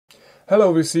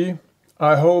Hello VC,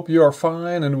 I hope you are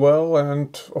fine and well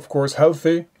and of course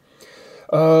healthy.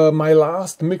 My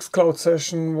last Mixcloud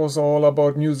session was all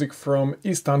about music from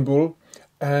Istanbul,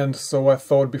 and so I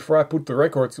thought before I put the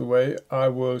records away I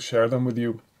will share them with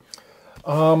you.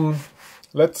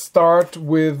 Let's start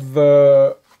with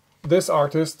this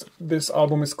artist. This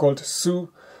album is called Su,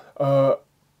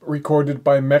 recorded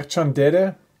by Mercan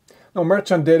Dede. Now,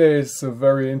 Mercan Dede is a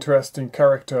very interesting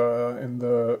character in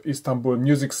the Istanbul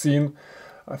music scene.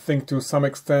 I think to some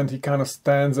extent he kind of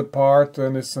stands apart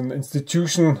and is an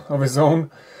institution of his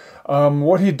own.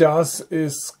 What he does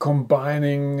is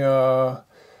combining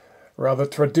rather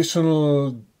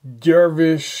traditional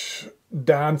dervish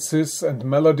dances and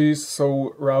melodies,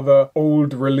 so rather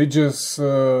old religious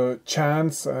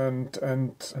chants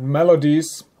and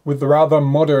melodies, with rather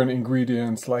modern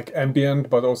ingredients like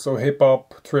ambient, but also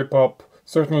hip-hop, trip-hop,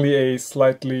 certainly a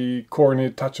slightly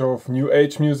corny touch of new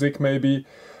age music maybe.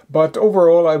 But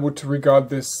overall I would regard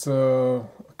this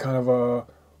kind of a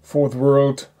fourth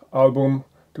world album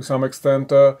to some extent.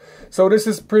 So this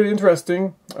is pretty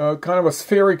interesting, kind of a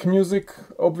spheric music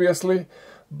obviously,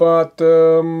 but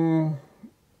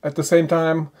at the same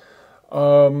time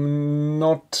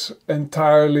not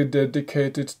entirely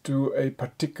dedicated to a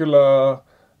particular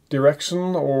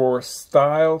direction or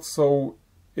style, so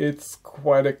it's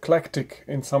quite eclectic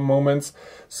in some moments.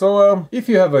 So if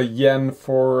you have a yen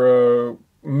for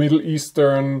Middle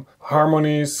Eastern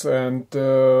harmonies and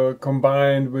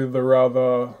combined with the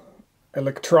rather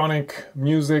electronic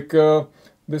music,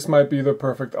 this might be the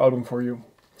perfect album for you.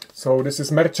 So this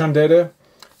is Mercan Dede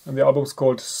and the album is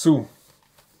called Su.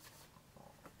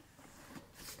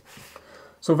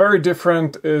 So very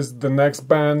different is the next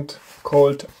band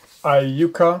called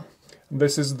Ayyuka.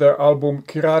 This is their album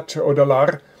Kiracı,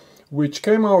 Odaları, which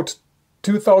came out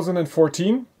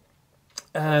 2014,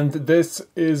 and this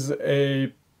is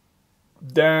a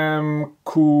damn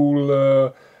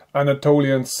cool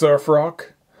Anatolian surf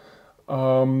rock.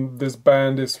 This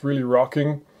band is really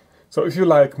rocking. So if you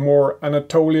like more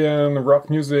Anatolian rock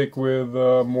music with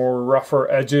more rougher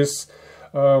edges,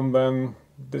 then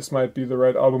this might be the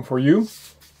right album for you.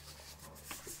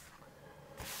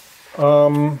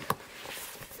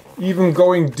 Even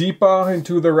going deeper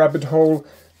into the rabbit hole,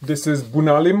 this is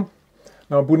Bunalim.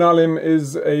 Now Bunalim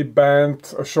is a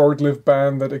band, a short-lived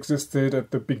band that existed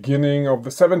at the beginning of the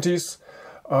 70s.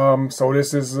 So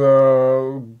this is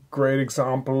a great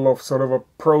example of sort of a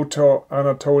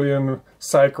proto-Anatolian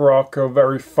psych rock,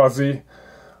 very fuzzy,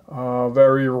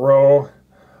 very raw.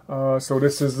 So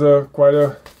this is quite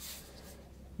a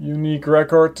unique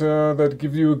record that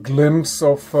gives you a glimpse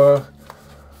of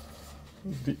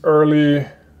the early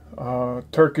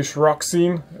Turkish rock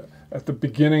scene at the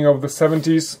beginning of the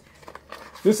 70s.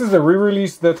 This is a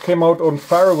re-release that came out on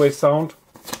Faraway Sound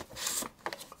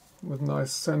with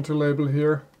nice center label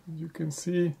here, you can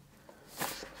see.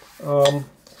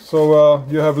 So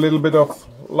you have a little bit of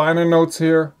liner notes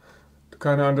here to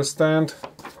kind of understand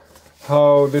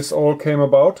how this all came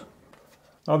about.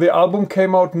 Now the album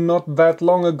came out not that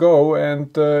long ago,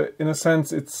 and in a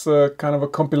sense it's kind of a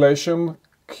compilation,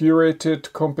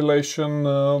 curated compilation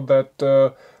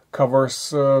that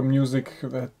covers music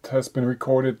that has been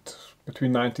recorded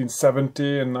between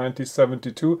 1970 and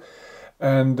 1972,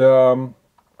 and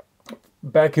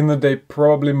back in the day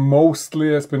probably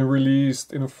mostly has been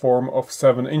released in a form of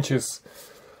 7 inches,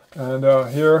 and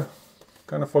here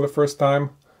kind of for the first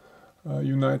time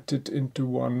united into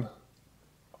one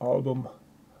album.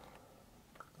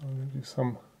 I'll give you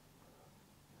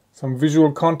some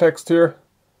visual context here.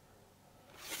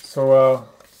 So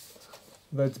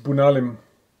that's Bunalim.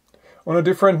 On a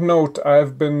different note,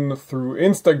 I've been through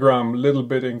Instagram a little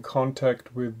bit in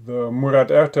contact with Murat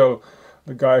Ertel,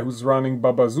 the guy who's running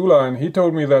Baba ZuLa, and he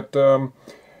told me that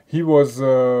he was,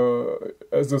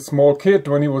 as a small kid,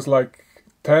 when he was like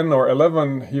 10 or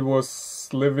 11, he was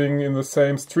living in the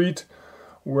same street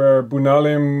where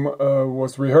Bunalim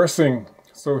was rehearsing.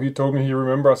 So he told me he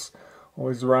remembers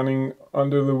always running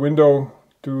under the window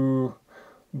to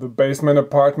the basement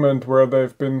apartment where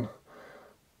they've been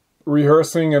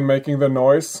rehearsing and making the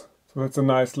noise. So that's a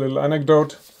nice little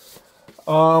anecdote.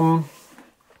 Now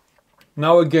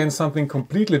again, something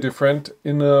completely different.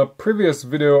 In a previous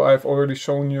video I've already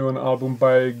shown you an album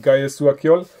by Gaye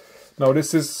Akyol. Now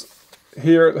this is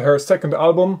here her second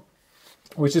album,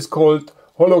 which is called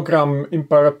Hologram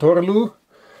İmparatorluğu,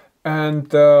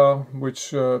 and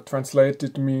which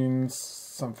translated means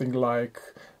something like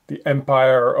the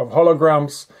Empire of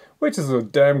Holograms, which is a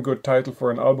damn good title for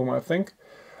an album, I think.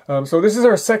 So this is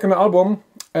her second album,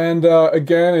 and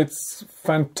again it's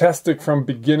fantastic from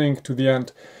beginning to the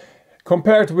end.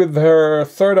 Compared with her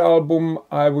third album,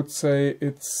 I would say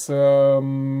it's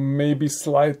maybe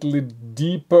slightly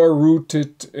deeper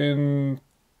rooted in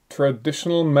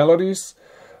traditional melodies,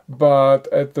 but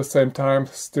at the same time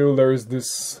still there is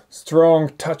this strong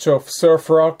touch of surf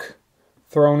rock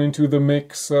thrown into the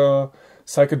mix,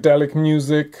 psychedelic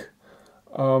music.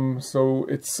 So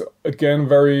it's again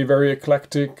very, very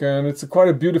eclectic, and it's quite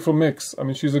a beautiful mix. I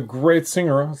mean, she's a great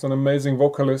singer, she's an amazing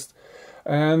vocalist,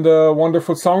 and a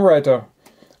wonderful songwriter.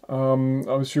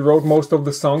 She wrote most of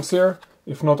the songs here,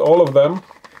 if not all of them.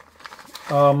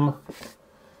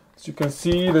 As you can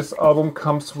see, this album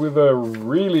comes with a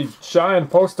really giant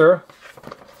poster.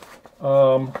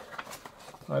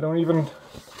 I don't even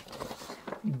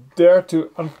dare to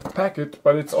unpack it,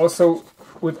 but it's also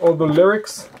with all the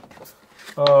lyrics,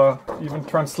 even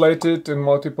translated in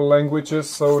multiple languages,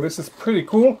 so this is pretty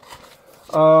cool.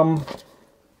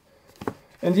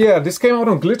 And yeah, this came out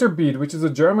on Glitterbeat, which is a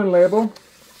German label,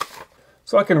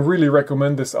 so I can really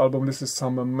recommend this album. This is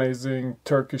some amazing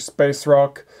Turkish space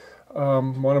rock,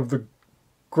 one of the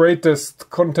greatest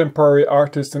contemporary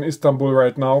artists in Istanbul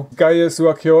right now. Gaye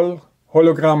Akyol,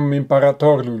 Hologram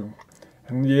İmparatorluğu.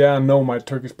 And yeah, I know my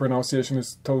Turkish pronunciation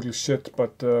is totally shit,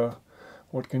 but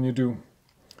what can you do?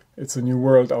 It's a new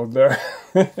world out there.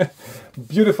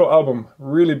 Beautiful album,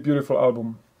 really beautiful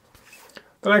album.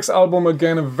 The next album,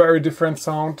 again, a very different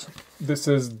sound. This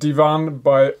is Divan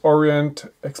by Orient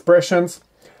Expressions.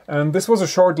 And this was a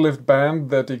short-lived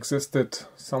band that existed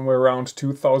somewhere around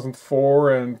 2004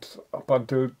 and up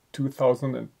until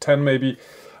 2010 maybe.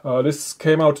 This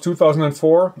came out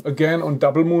 2004, again on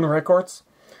Double Moon Records.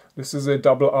 This is a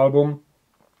double album.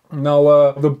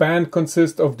 Now, the band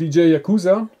consists of DJ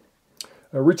Yakuza,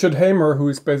 Richard Hamer, who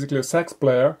is basically a sax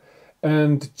player,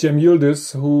 and Cem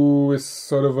Yıldız, who is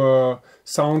sort of a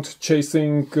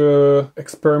sound-chasing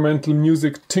experimental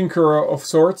music tinkerer of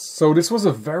sorts. So this was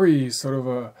a very sort of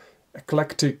a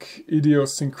eclectic,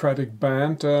 idiosyncratic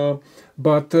band,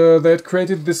 but they had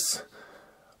created this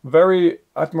very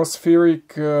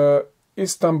atmospheric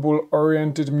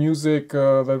Istanbul-oriented music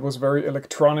that was very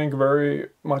electronic, very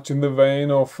much in the vein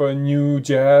of new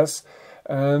jazz,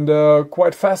 and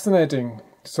quite fascinating.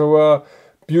 So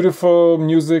beautiful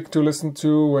music to listen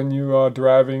to when you are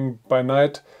driving by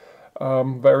night.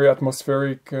 Very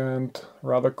atmospheric and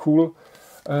rather cool.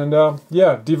 And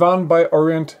yeah, Divan by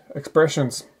Orient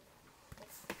Expressions.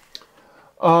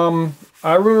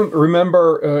 I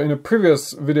remember in a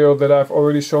previous video that I've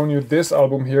already shown you this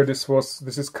album here. This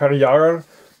is Yağar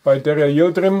by Derya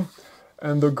Yıldırım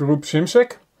and the Grup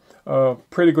Şimşek.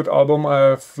 Pretty good album.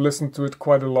 I've listened to it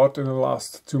quite a lot in the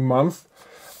last 2 months.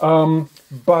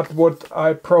 But what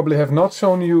I probably have not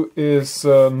shown you is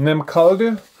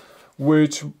Kaldı,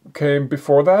 which came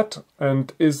before that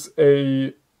and is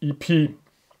a EP.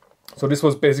 So this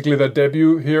was basically their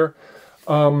debut here.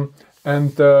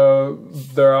 And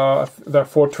there are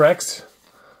 4 tracks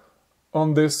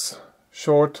on this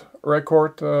short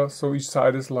record, so each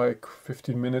side is like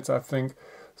 15 minutes, I think.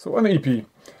 So an EP.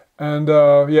 And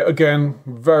yeah, again,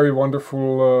 very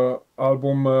wonderful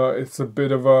album. It's a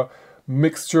bit of a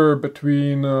mixture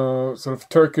between sort of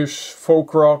Turkish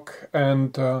folk rock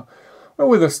and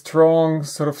with a strong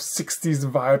sort of 60s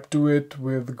vibe to it,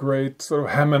 with great sort of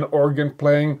Hammond organ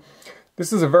playing.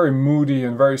 This is a very moody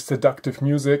and very seductive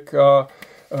music.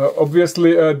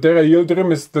 Obviously, Derya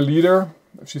Yıldırım is the leader.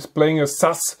 She's playing a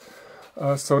saz.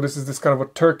 So this is this kind of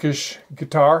a Turkish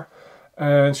guitar.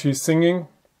 And she's singing.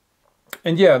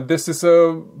 And yeah, this is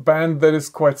a band that is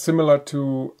quite similar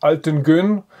to Altın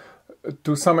Gün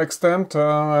to some extent.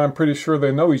 I'm pretty sure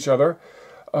they know each other,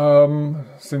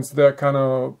 since they're kind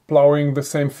of plowing the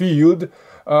same field.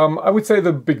 I would say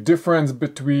the big difference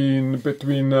between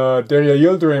Derya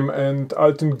Yıldırım and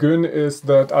Altın Gün is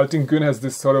that Altın Gün has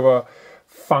this sort of a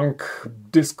funk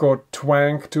disco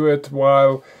twang to it,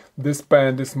 while this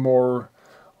band is more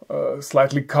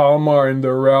slightly calmer in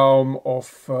the realm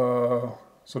of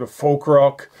sort of folk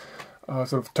rock,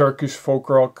 sort of Turkish folk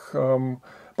rock,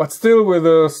 but still with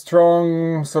a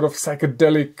strong sort of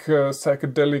psychedelic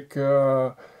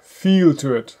feel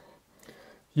to it.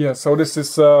 Yeah, so this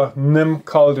is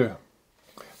Kaldı.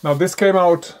 Now this came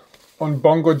out on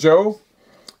Bongo Joe.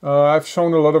 I've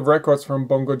shown a lot of records from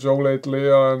Bongo Joe lately,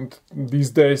 and these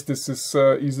days this is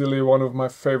easily one of my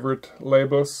favorite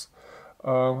labels.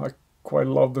 I quite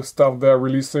love the stuff they're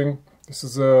releasing. This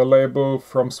is a label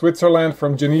from Switzerland,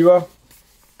 from Geneva,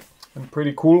 and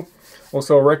pretty cool.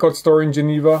 Also a record store in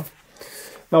Geneva.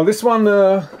 Now this one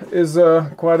is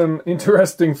quite an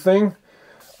interesting thing.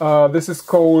 This is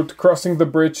called Crossing the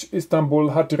Bridge,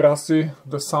 Istanbul, Hatirasi,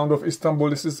 the sound of Istanbul.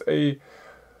 This is a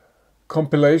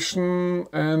compilation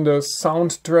and a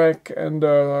soundtrack and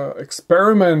a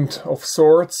experiment of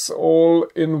sorts, all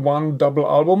in one double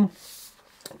album.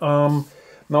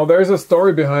 Now there's a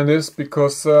story behind this,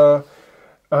 because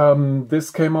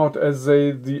this came out as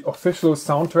the official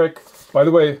soundtrack, by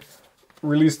the way,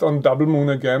 released on Double Moon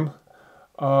again.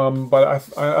 But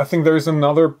I think there is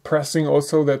another pressing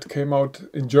also that came out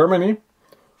in Germany.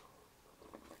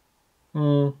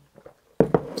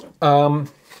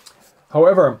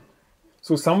 However,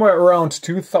 so somewhere around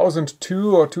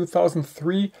 2002 or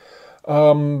 2003,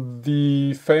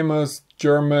 the famous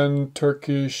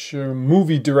German-Turkish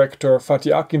movie director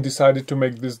Fatih Akin decided to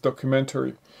make this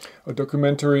documentary. A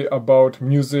documentary about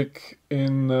music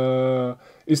in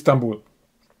Istanbul.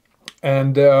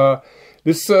 And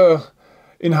this,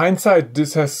 in hindsight,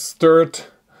 this has stirred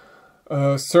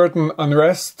certain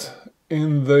unrest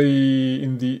in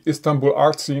the Istanbul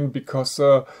art scene, because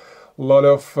a lot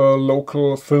of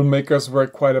local filmmakers were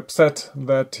quite upset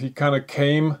that he kind of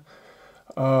came,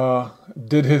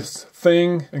 did his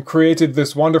thing, and created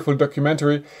this wonderful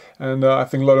documentary. And I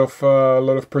think a lot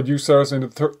of producers in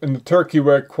Turkey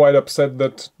were quite upset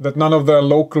that none of the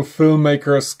local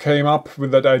filmmakers came up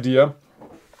with that idea.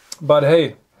 But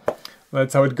hey,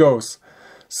 that's how it goes.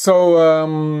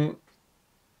 So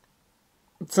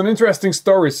it's an interesting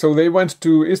story. So they went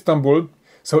to Istanbul.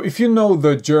 So if you know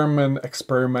the German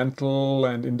experimental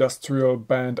and industrial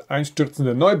band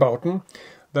Einstürzende Neubauten,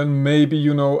 then maybe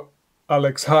you know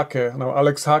Alex Hake. Now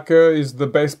Alex Hake is the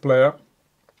bass player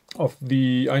of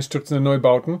the Einstürzende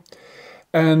Neubauten,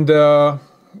 and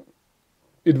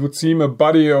it would seem a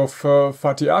buddy of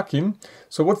Fatih Akin.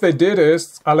 So what they did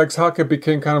is Alex Hake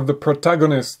became kind of the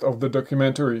protagonist of the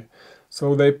documentary.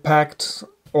 So they packed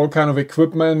all kind of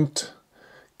equipment,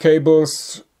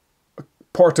 cables,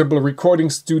 portable recording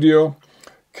studio,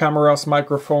 cameras,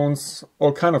 microphones,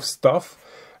 all kind of stuff.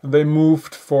 And they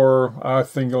moved for, I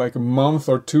think, like a month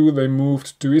or two. They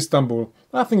moved to Istanbul.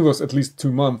 I think it was at least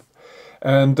 2 months.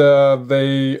 And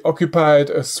they occupied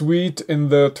a suite in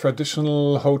the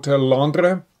traditional Hotel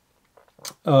Londres,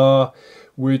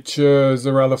 which is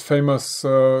a rather famous,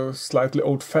 slightly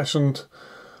old-fashioned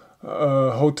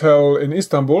hotel in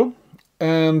Istanbul.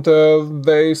 And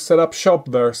they set up shop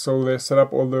there. So they set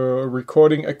up all the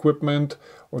recording equipment,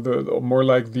 or more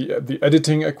like the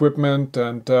editing equipment.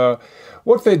 And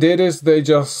what they did is they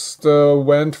just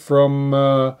went from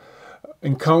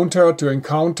encounter to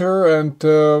encounter and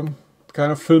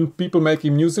kind of filmed people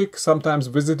making music. Sometimes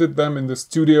visited them in the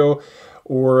studio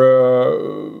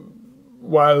or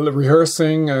while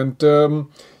rehearsing, and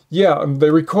yeah, and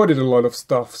they recorded a lot of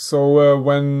stuff. So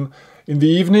when in the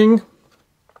evening,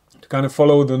 to kind of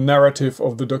follow the narrative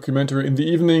of the documentary, in the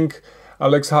evening,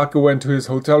 Alex Hake went to his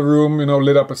hotel room, you know,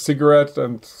 lit up a cigarette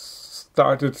and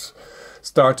started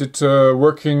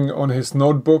working on his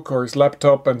notebook or his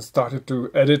laptop and started to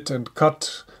edit and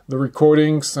cut the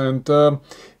recordings. And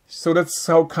so that's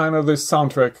how kind of this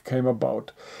soundtrack came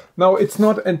about. Now, it's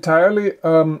not entirely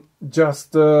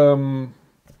just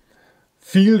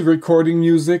field recording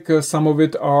music. Some of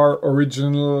it are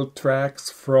original tracks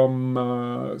from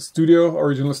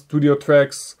original studio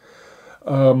tracks,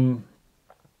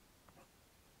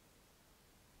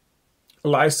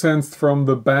 licensed from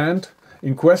the band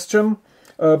in question.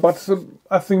 But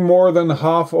I think more than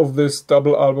half of this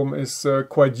double album is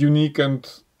quite unique and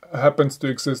happens to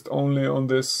exist only on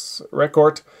this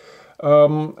record.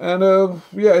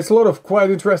 Yeah, it's a lot of quite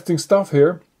interesting stuff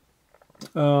here.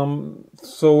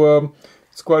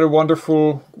 It's quite a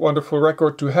wonderful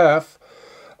record to have.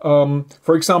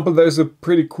 For example, there's a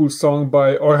pretty cool song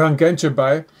by Orhan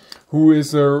Gencebay, who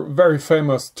is a very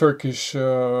famous Turkish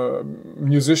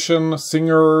musician,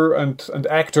 singer, and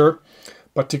actor,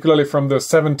 particularly from the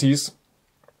 70s,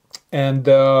 and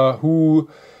who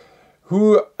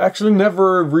actually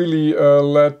never really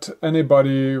let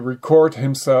anybody record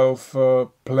himself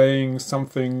playing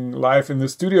something live in the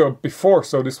studio before.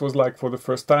 So this was like for the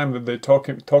first time that they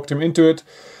talked him into it.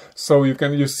 So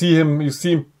you see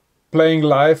him playing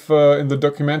live in the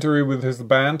documentary with his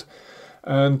band,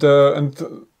 and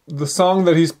the song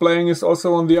that he's playing is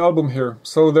also on the album here.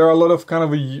 So there are a lot of kind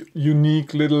of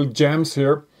unique little gems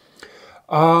here.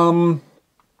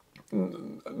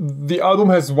 The album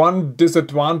has one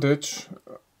disadvantage,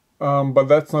 but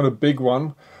that's not a big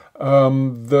one.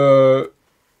 The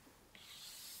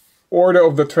order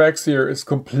of the tracks here is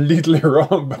completely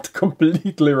wrong, but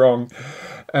completely wrong.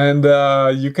 And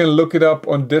you can look it up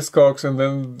on Discogs, and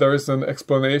then there is an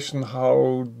explanation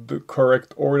how the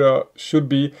correct order should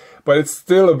be, but it's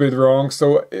still a bit wrong.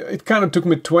 So it kind of took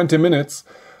me 20 minutes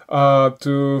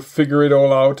to figure it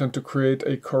all out and to create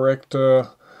a correct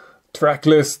track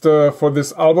list for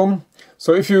this album.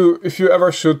 So if you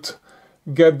ever should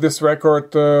get this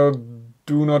record,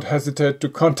 do not hesitate to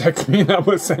contact me and I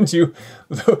will send you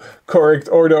the correct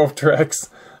order of tracks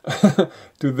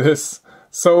to this.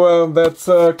 So that's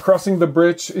Crossing the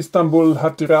Bridge, Istanbul,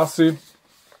 Hatirasi.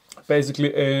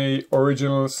 Basically a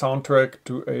original soundtrack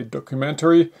to a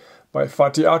documentary by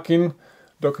Fatih Akin,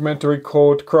 documentary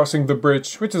called Crossing the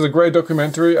Bridge, which is a great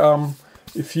documentary.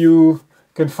 If you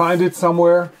can find it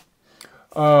somewhere,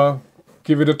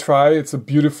 give it a try. It's a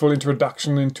beautiful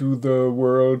introduction into the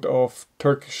world of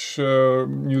Turkish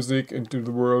music, into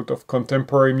the world of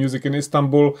contemporary music in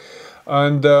Istanbul.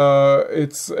 And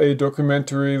it's a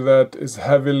documentary that is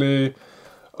heavily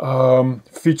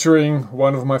featuring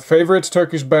one of my favorite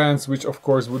Turkish bands, which of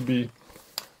course would be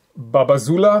Baba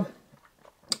ZuLa,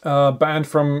 band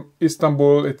from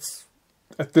Istanbul. It's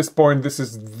at this point, this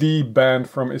is the band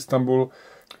from Istanbul.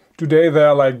 Today they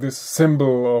are like this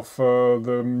symbol of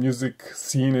the music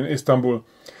scene in Istanbul.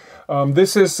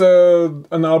 This is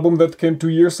an album that came 2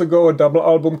 years ago, a double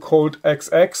album called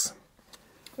XX,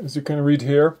 as you can read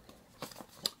here.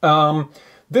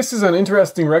 This is an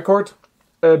interesting record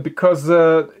because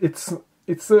it's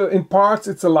in parts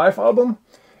it's a live album,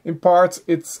 in parts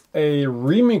it's a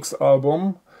remix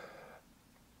album.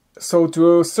 So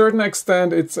to a certain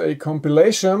extent it's a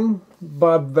compilation,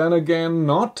 but then again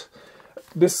not.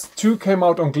 This too came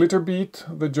out on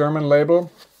Glitterbeat, the German label.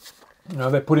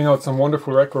 They're putting out some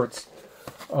wonderful records.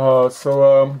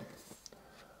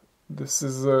 This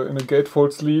is in a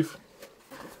gatefold sleeve.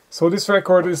 So this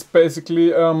record is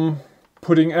basically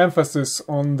putting emphasis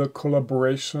on the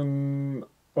collaboration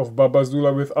of Baba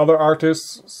ZuLa with other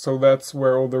artists. So that's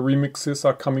where all the remixes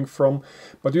are coming from.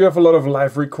 But you have a lot of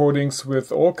live recordings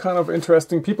with all kind of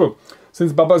interesting people.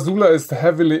 Since Baba ZuLa is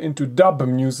heavily into dub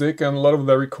music and a lot of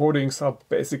their recordings are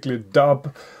basically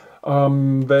dub,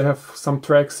 they have some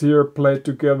tracks here played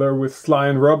together with Sly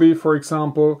and Robbie, for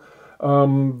example.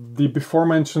 The before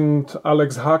mentioned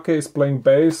Alex Hake is playing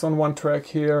bass on one track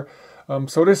here.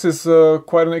 So this is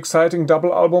quite an exciting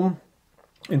double album.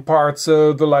 In parts,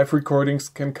 the live recordings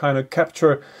can kind of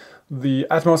capture the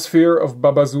atmosphere of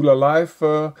Baba ZuLa live,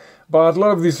 but a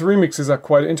lot of these remixes are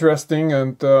quite interesting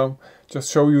and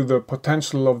just show you the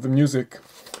potential of the music.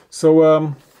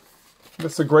 So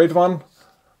that's a great one,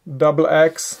 Double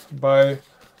X by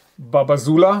Baba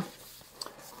ZuLa.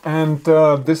 And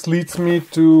this leads me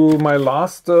to my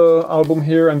last album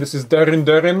here, and this is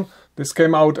Derin. This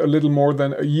came out a little more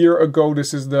than a year ago.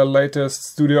 This is their latest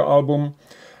studio album.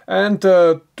 And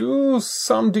to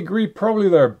some degree, probably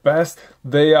their best.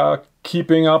 They are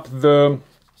keeping up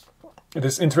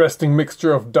this interesting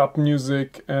mixture of dub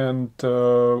music and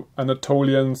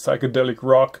Anatolian psychedelic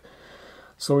rock.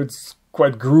 So it's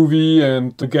quite groovy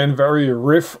and again very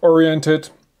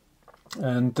riff-oriented.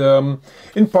 And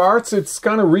in parts, it's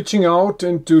kind of reaching out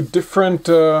into different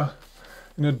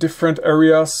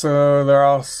areas. There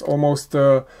are almost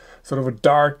sort of a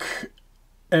dark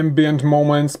ambient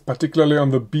moments, particularly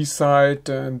on the B side,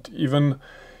 and even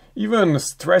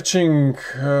stretching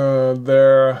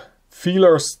their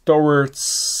feelers towards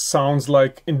sounds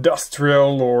like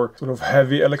industrial or sort of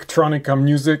heavy electronica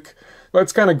music. But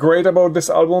it's kind of great about this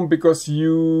album because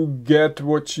you get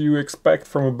what you expect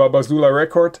from a Baba ZuLa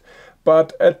record,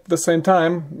 but at the same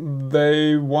time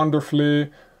they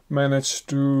wonderfully manage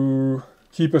to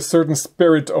keep a certain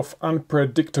spirit of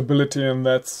unpredictability, and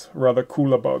that's rather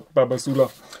cool about Baba ZuLa.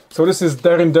 So this is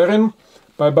Derin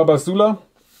by Baba ZuLa.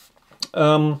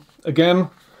 Again,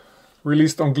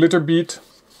 released on Glitterbeat.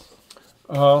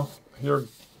 Here,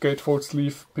 gatefold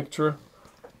sleeve picture.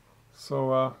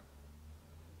 So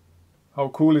how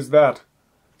cool is that?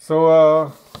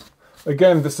 So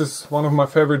again, this is one of my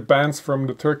favorite bands from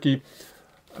the Turkey,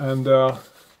 and a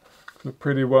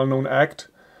pretty well-known act.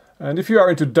 And if you are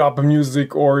into dub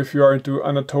music or if you are into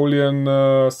Anatolian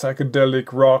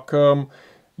psychedelic rock,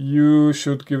 you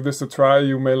should give this a try.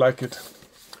 You may like it.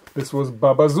 This was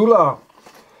Baba ZuLa.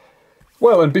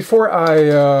 Well, and before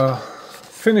I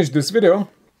finish this video,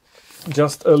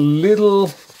 just a little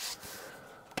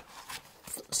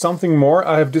something more.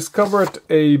 I have discovered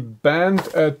a band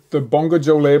at the Bongo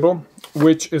Joe label,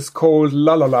 which is called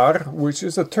Lalalar, which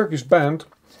is a Turkish band.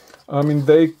 I mean,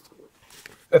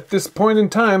 at this point in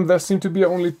time, there seem to be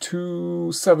only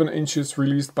 2 7-inches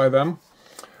released by them.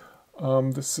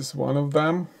 This is one of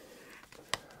them.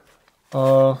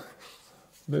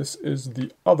 This is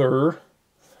the other.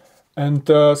 And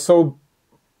so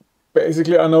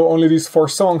basically I know only these 4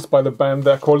 songs by the band.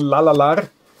 They're called Lalalar.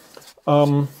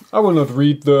 I will not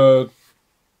read the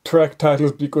track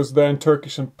titles because they're in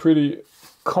Turkish and pretty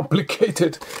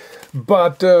complicated.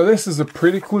 But this is a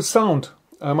pretty cool sound.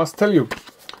 I must tell you.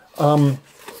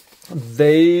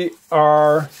 They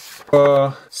are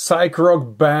a psych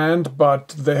rock band, but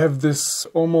they have this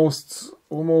almost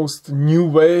new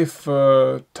wave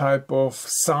type of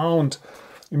sound.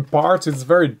 In parts it's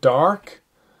very dark.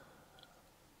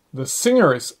 The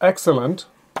singer is excellent,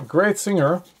 a great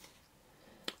singer.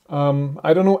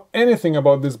 I don't know anything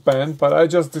about this band, but I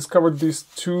just discovered these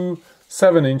two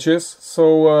 7-inches,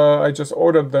 so I just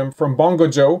ordered them from Bongo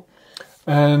Joe.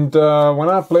 And when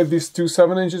I played these two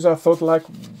 7-inches, I thought like,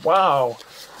 wow,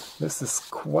 this is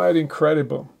quite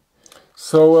incredible.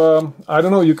 So I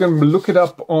don't know, you can look it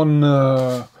up on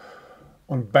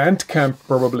Bandcamp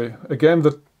probably. Again,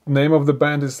 the name of the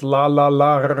band is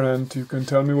Lalalar, and you can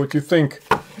tell me what you think.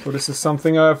 So this is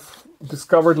something I've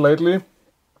discovered lately.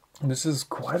 This is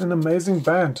quite an amazing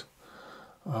band,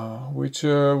 which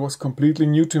was completely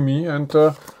new to me, and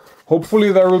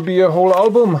hopefully there will be a whole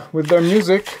album with their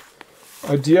music,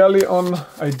 ideally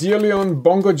on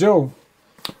Bongo Joe.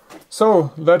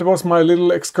 So that was my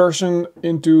little excursion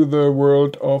into the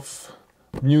world of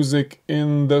music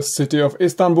in the city of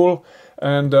Istanbul,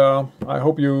 and I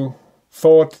hope you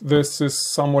thought this is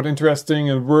somewhat interesting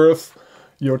and worth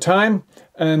your time,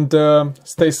 and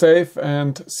stay safe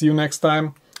and see you next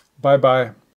time. Bye bye.